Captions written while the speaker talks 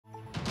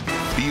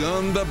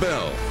Beyond the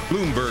Bell,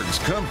 Bloomberg's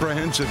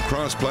comprehensive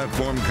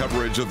cross-platform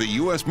coverage of the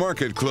U.S.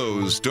 market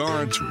close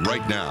starts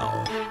right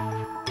now.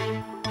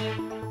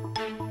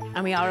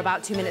 And we are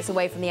about 2 minutes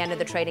away from the end of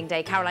the trading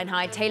day. Caroline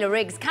Hyde, Taylor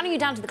Riggs, counting you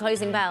down to the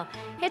closing bell.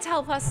 Here to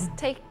help us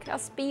take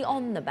us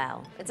beyond the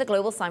bell. It's a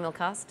global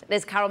simulcast. It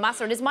is Carol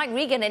Massar, it is Mike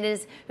Regan,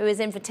 who is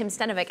in for Tim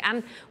Stenovic.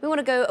 And we want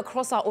to go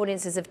across our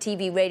audiences of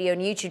TV, radio,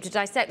 and YouTube to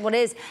dissect what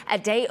is a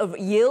day of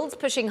yields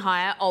pushing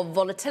higher, of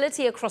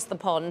volatility across the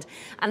pond,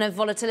 and of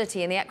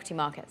volatility in the equity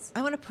markets.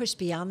 I want to push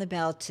beyond the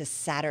bell to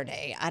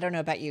Saturday. I don't know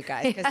about you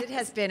guys, because it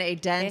has been a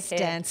dense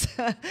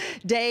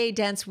day,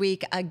 dense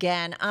week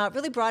again.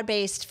 Really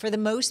broad-based for the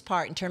most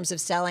part in terms of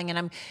selling. And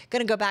I'm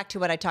going to go back to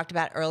what I talked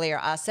about earlier.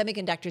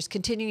 Semiconductors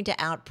continuing to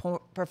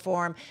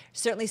outperform,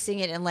 certainly seeing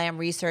it in Lam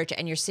Research,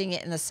 and you're seeing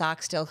it in the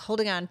SOX still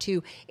holding on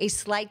to a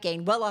slight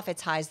gain, well off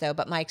its highs though,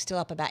 but Mike, still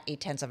up about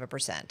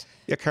 0.8%.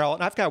 Yeah, Carol,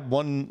 and I've got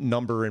one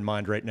number in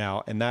mind right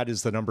now, and that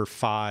is the number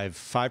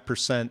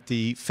 5%.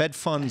 The Fed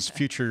funds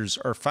futures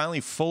are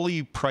finally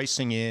fully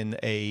pricing in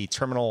a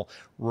terminal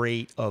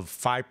rate of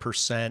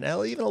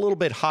 5%, even a little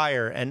bit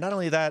higher. And not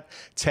only that,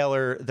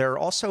 Taylor, they're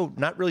also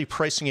not really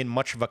pricing in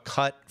much of a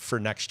cut for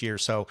next year.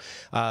 So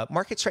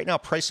markets right now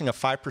pricing a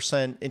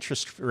 5%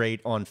 interest rate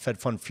on Fed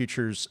fund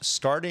futures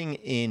starting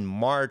in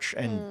March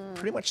and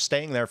pretty much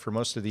staying there for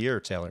most of the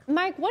year, Taylor.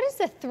 Mike, what does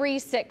the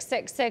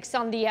 3666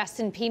 on the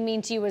S&P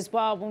mean to you as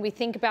well when we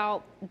think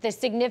about the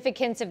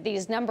significance of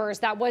these numbers?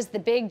 That was the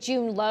big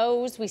June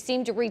lows. We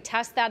seem to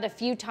retest that a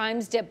few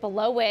times, dip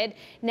below it.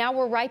 Now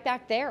we're right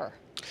back there.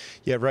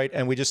 Yeah, right.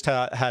 And we just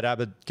had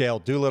Abigail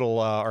Doolittle,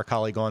 our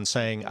colleague, on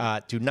saying,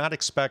 do not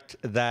expect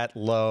that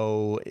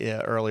low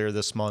earlier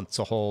this month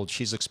to hold.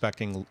 She's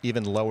expecting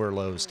even lower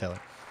lows,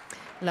 Taylor.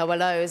 Lower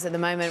lows at the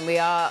moment. We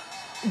are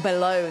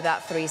below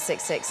that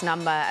 366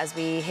 number. As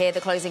we hear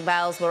the closing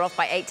bells, we're off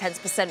by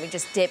 0.8%. We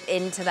just dip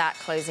into that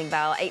closing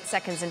bell. 8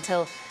 seconds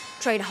until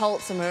trade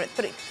halts, and we're at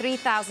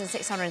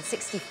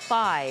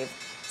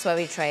 3,665. That's where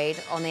we trade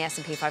on the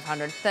S&P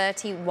 500.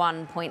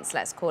 31 points,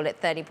 let's call it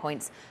 30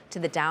 points to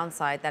the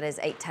downside. That is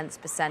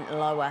 0.8%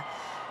 lower.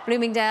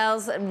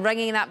 Bloomingdale's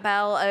ringing that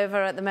bell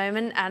over at the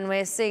moment, and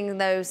we're seeing,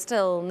 though,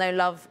 still no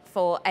love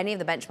for any of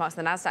the benchmarks.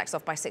 The Nasdaq's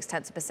off by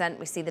 0.6%.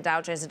 We see the Dow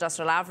Jones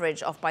Industrial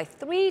Average off by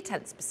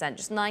 0.3%,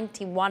 just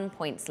 91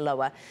 points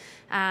lower.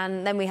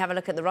 And then we have a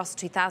look at the Russell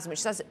 2000,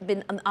 which has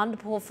been an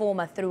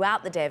underperformer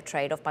throughout the day of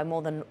trade, off by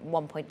more than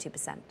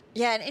 1.2%.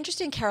 Yeah, and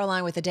interesting,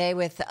 Caroline, with the day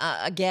with,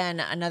 again,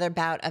 another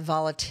bout of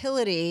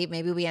volatility.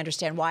 Maybe we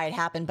understand why it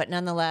happened, but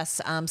nonetheless,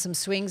 some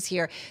swings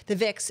here. The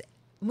VIX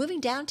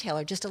moving down,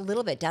 Taylor, just a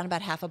little bit, down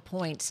about 0.5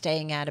 point,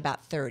 staying at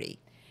about 30.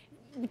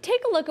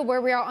 Take a look at where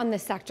we are on the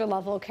sector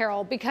level,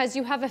 Carol, because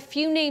you have a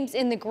few names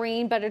in the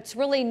green, but it's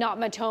really not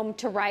much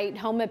to write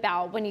home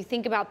about when you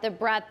think about the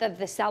breadth of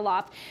the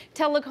sell-off.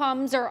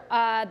 Telecoms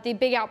are the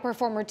big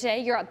outperformer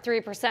today. You're up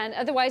 3%.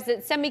 Otherwise,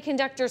 it's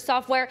semiconductor,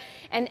 software,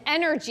 and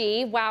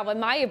energy. Wow,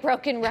 am I a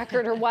broken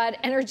record or what?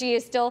 Energy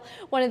is still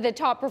one of the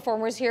top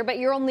performers here, but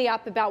you're only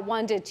up about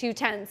 1 to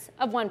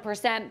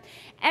 0.2%.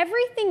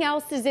 Everything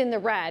else is in the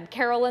red,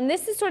 Carol, and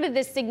this is sort of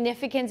the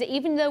significance.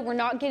 Even though we're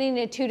not getting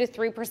a 2 to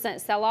 3%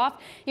 sell-off,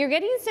 you're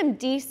getting some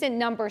decent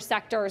number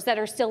sectors that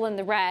are still in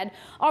the red.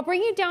 I'll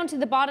bring you down to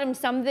the bottom.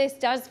 Some of this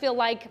does feel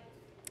like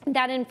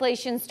that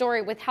inflation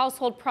story with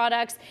household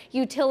products,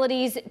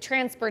 utilities,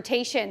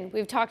 transportation.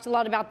 We've talked a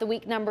lot about the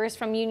weak numbers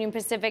from Union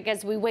Pacific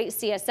as we wait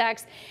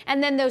CSX,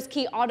 and then those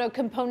key auto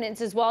components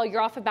as well.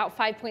 You're off about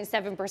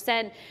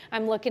 5.7%.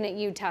 I'm looking at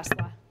you,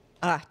 Tesla.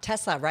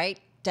 Tesla, right?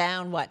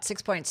 Down,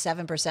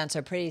 6.7%, so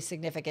a pretty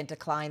significant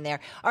decline there.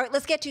 All right,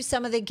 let's get to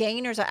some of the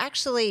gainers. Are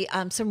actually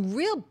some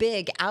real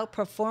big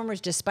outperformers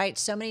despite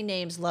so many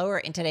names lower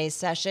in today's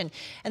session.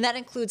 And that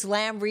includes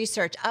Lam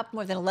Research, up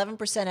more than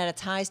 11% at its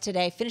highs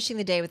today, finishing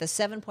the day with a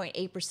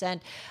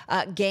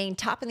 7.8% gain,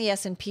 top in the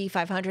S&P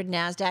 500,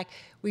 NASDAQ.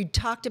 We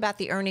talked about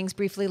the earnings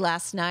briefly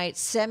last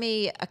night.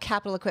 A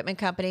capital equipment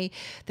company,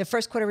 the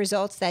first quarter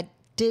results that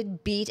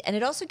did beat, and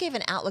it also gave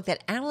an outlook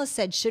that analysts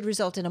said should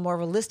result in a more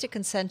realistic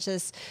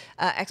consensus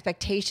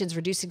expectations,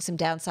 reducing some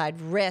downside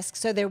risk.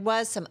 So there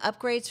was some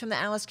upgrades from the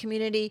analyst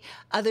community.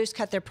 Others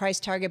cut their price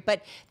target,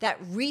 but that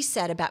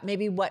reset about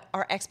maybe what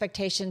our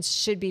expectations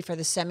should be for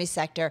the semi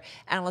sector,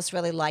 analysts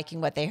really liking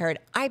what they heard.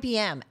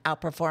 IBM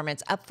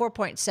outperformance up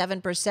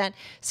 4.7%,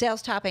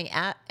 sales topping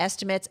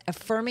estimates,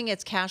 affirming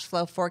its cash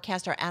flow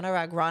forecast. Our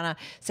Anurag Rana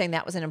saying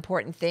that was an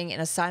important thing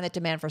and a sign that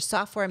demand for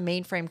software,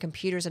 mainframe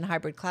computers, and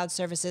hybrid cloud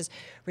services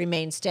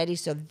remained steady.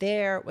 So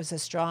there was a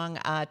strong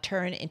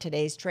turn in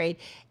today's trade.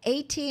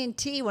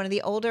 AT&T, one of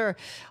the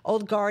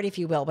old guard, if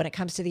you will, when it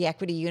comes to the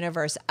equity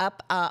universe,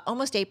 up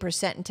almost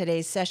 8% in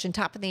today's session,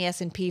 top in the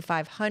S&P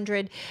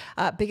 500.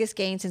 Biggest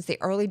gain since the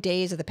early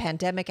days of the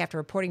pandemic after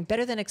reporting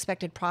better than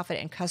expected profit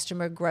and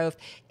customer growth.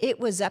 It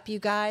was up, you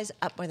guys,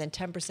 up more than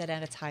 10%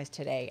 at its highs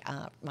today.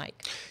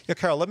 Mike. Yeah,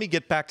 Carol, let me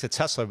get back to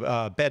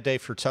Tesla. Bad day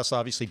for Tesla,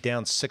 obviously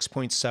down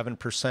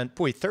 6.7%.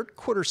 Boy, third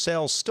quarter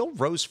sales still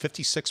rose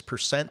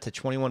 56% to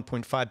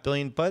 21.5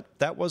 billion, but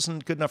that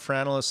wasn't good enough for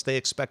analysts. They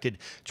expected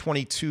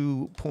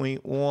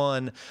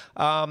 22.1.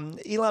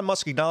 Elon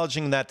Musk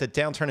acknowledging that the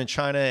downturn in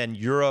China and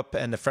Europe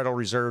and the Federal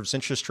Reserve's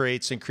interest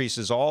rates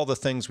increases, all the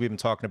things we've been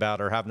talking about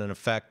are having an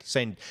effect,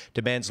 saying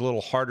demand's a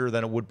little harder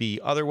than it would be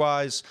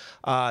otherwise.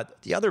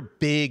 The other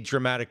big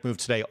dramatic move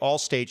today,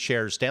 Allstate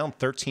shares down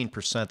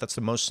 13%. That's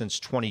the most since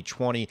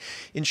 2020.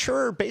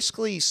 Insurer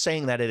basically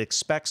saying that it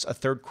expects a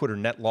third quarter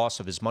net loss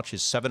of as much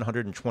as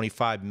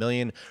 $725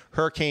 million.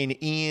 Hurricane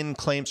Ian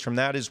claims from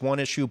that is one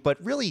issue,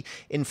 but really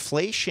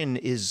inflation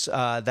is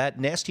that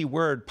nasty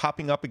word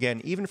popping up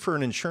again, even for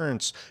an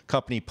insurance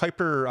company.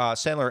 Piper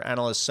Sandler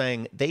analysts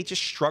saying they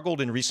just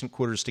struggled in recent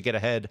quarters to get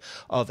ahead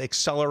of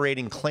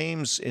accelerating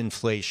claims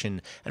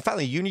inflation. And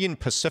finally, Union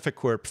Pacific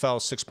Corp fell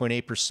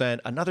 6.8%.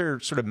 Another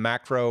sort of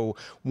macro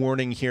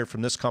warning here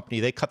from this company.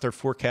 They cut their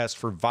forecast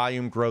for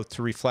volume growth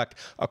to reflect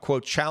a,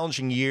 quote,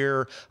 challenging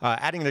year,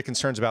 adding their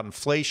concerns about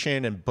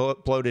inflation and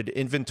bloated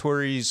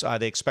inventories.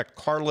 They expect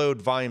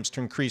carload volumes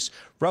to increase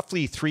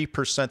roughly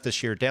 3%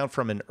 this year, down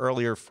from an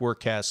earlier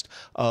forecast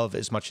of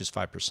as much as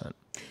 5%.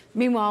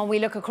 Meanwhile, we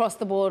look across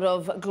the board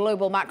of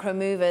global macro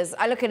movers.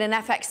 I look at an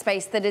FX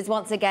space that is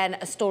once again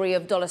a story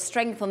of dollar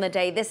strength on the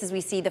day. This as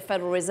we see the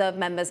Federal Reserve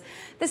members,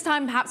 this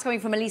time perhaps coming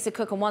from Elisa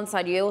Cook on one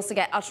side. You also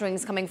get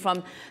utterings coming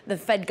from the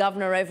Fed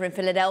governor over in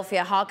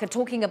Philadelphia, Harker,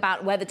 talking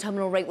about where the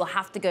terminal rate will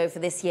have to go for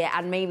this year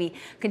and maybe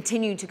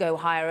continue to go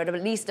higher at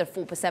least a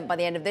 4% by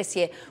the end of this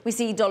year. We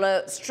see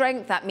dollar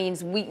strength. That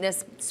means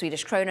weakness,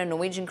 Swedish krona,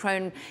 Norwegian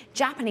krona,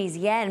 Japanese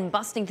yen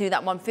busting through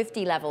that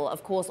 150 level.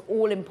 Of course,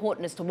 all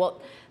important as to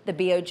what the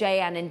BOJ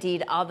and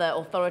indeed other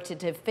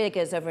authoritative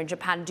figures over in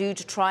Japan do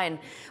to try and,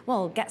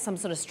 well, get some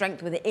sort of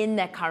strength within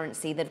their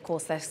currency that, of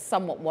course, they're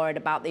somewhat worried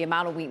about the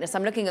amount of weakness.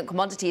 I'm looking at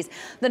commodities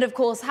that, of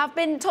course, have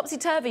been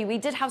topsy-turvy. We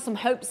did have some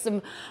hopes,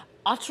 some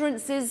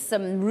utterances,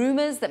 some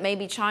rumors that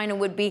maybe China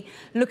would be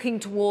looking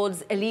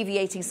towards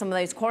alleviating some of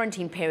those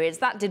quarantine periods.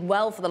 That did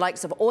well for the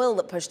likes of oil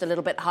that pushed a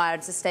little bit higher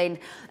and sustained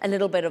a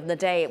little bit of the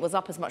day. It was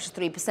up as much as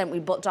 3%. We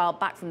dialed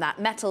back from that.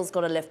 Metals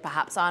got a lift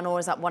perhaps. Iron ore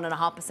is up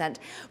 1.5%.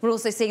 We're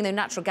also seeing the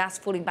natural gas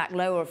falling back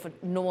lower for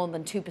no more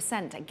than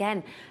 2%.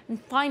 Again,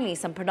 and finally,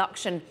 some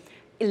production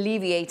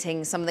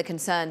alleviating some of the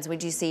concerns. We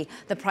do see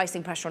the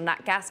pricing pressure on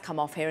nat gas come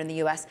off here in the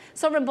US.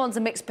 Sovereign bonds, a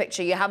mixed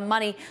picture. You have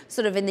money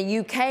sort of in the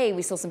UK.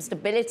 We saw some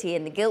stability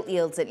in the gilt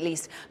yields at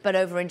least. But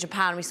over in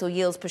Japan, we saw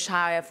yields push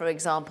higher, for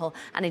example.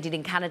 And indeed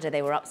in Canada,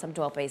 they were up some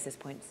 12 basis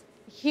points.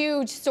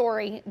 Huge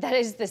story that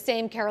is the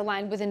same,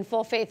 Caroline, within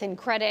full faith and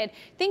credit.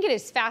 I think it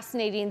is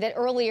fascinating that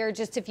earlier,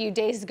 just a few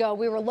days ago,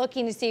 we were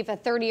looking to see if a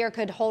 30-year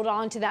could hold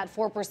on to that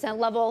 4%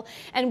 level,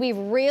 and we've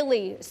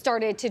really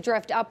started to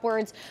drift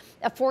upwards.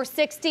 A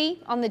 4.60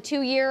 on the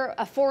 2-year,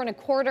 a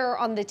 4.25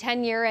 on the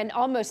 10-year, and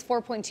almost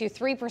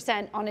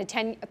 4.23% on a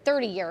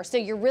 30-year. So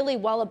you're really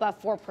well above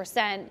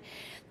 4%.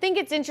 I think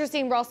it's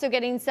interesting. We're also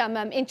getting some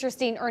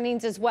interesting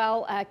earnings as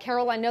well.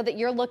 Carol, I know that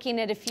you're looking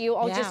at a few.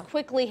 I'll just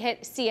quickly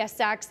hit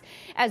CSX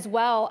as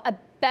well. A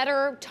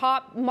better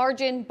top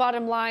margin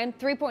bottom line,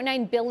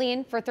 $3.9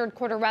 billion for third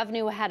quarter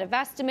revenue ahead of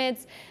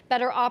estimates,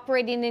 better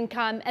operating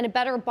income, and a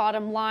better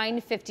bottom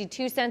line,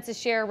 52 cents a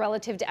share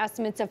relative to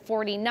estimates of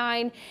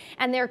 49.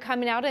 And they're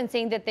coming out and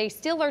saying that they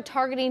still are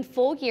targeting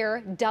full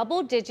year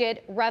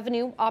double-digit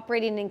revenue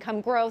operating income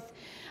growth.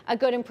 A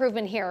good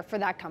improvement here for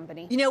that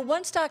company. You know,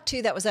 one stock,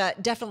 too, that was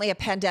definitely a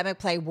pandemic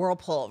play,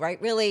 Whirlpool,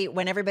 right? Really,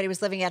 when everybody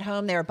was living at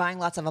home, they were buying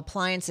lots of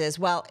appliances.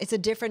 Well, it's a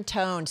different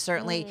tone,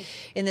 certainly,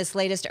 in this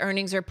latest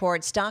earnings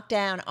report. Stock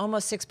down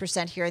almost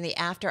 6% here in the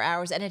after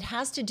hours, and it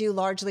has to do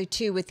largely,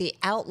 too, with the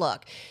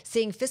outlook.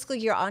 Seeing fiscal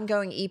year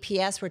ongoing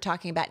EPS, we're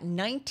talking about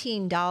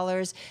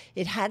 $19.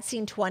 It had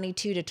seen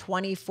 22 to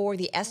 24.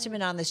 The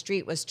estimate on the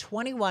street was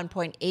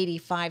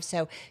 21.85,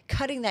 so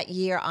cutting that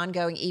year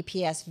ongoing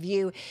EPS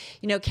view.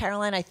 You know,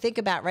 Caroline, I think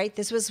about, right,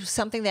 this was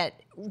something that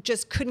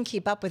just couldn't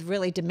keep up with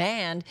really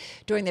demand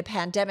during the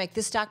pandemic.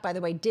 This stock, by the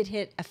way, did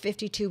hit a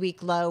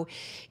 52-week low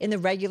in the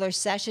regular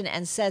session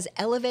and says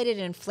elevated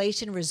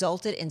inflation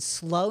resulted in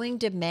slowing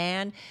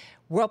demand.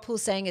 Whirlpool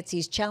saying it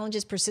sees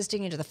challenges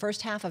persisting into the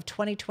first half of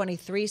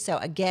 2023. So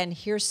again,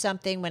 here's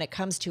something when it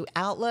comes to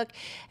outlook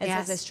and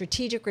says a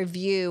strategic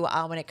review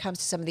when it comes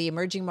to some of the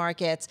emerging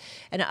markets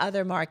and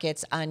other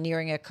markets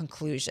nearing a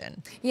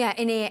conclusion. Yeah,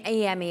 in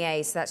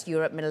EMEA, so that's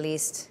Europe, Middle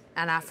East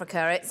and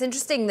Africa. It's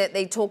interesting that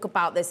they talk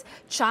about this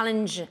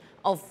challenge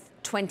of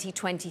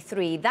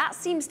 2023. That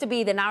seems to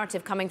be the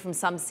narrative coming from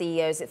some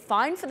CEOs. It's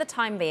fine for the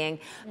time being,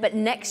 but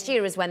next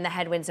year is when the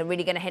headwinds are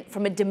really going to hit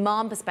from a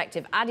demand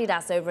perspective.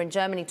 Adidas over in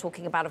Germany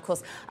talking about, of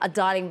course, a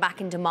dialing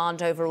back in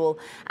demand overall.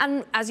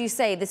 And as you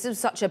say, this is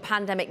such a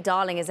pandemic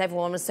darling as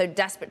everyone was so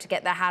desperate to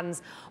get their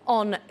hands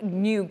on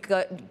new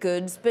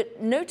goods,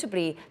 but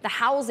notably the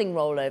housing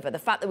rollover, the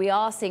fact that we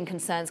are seeing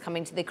concerns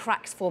coming to the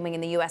cracks forming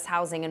in the US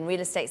housing and real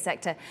estate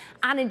sector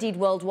and indeed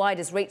worldwide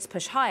as rates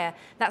push higher,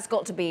 that's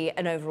got to be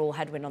an overall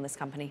headwind on this this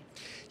company.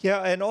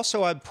 Yeah, and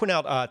also I'd point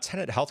out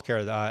Tenet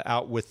Healthcare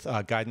out with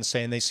guidance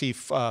saying they see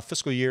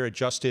fiscal year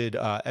adjusted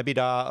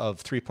EBITDA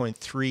of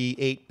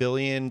 $3.38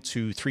 billion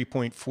to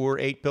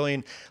 $3.48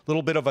 billion, a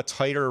little bit of a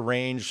tighter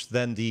range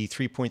than the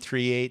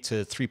 $3.38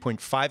 to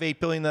 $3.58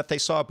 billion that they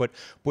saw. But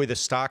boy, the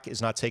stock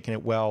is not taking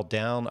it well,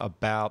 down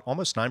about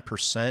almost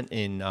 9%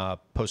 in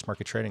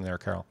post-market trading there,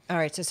 Carol. All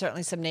right, so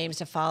certainly some names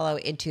to follow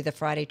into the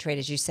Friday trade.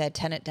 As you said,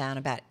 Tenet down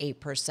about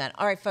 8%.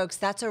 All right, folks,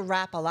 that's a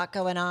wrap. A lot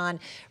going on.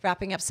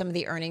 Wrapping up some of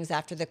the earnings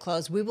after the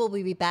close. We will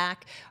be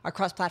back. Our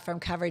cross-platform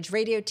coverage,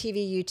 radio,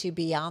 TV, YouTube,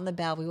 Beyond the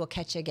Bell. We will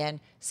catch you again,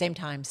 same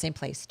time, same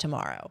place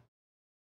tomorrow.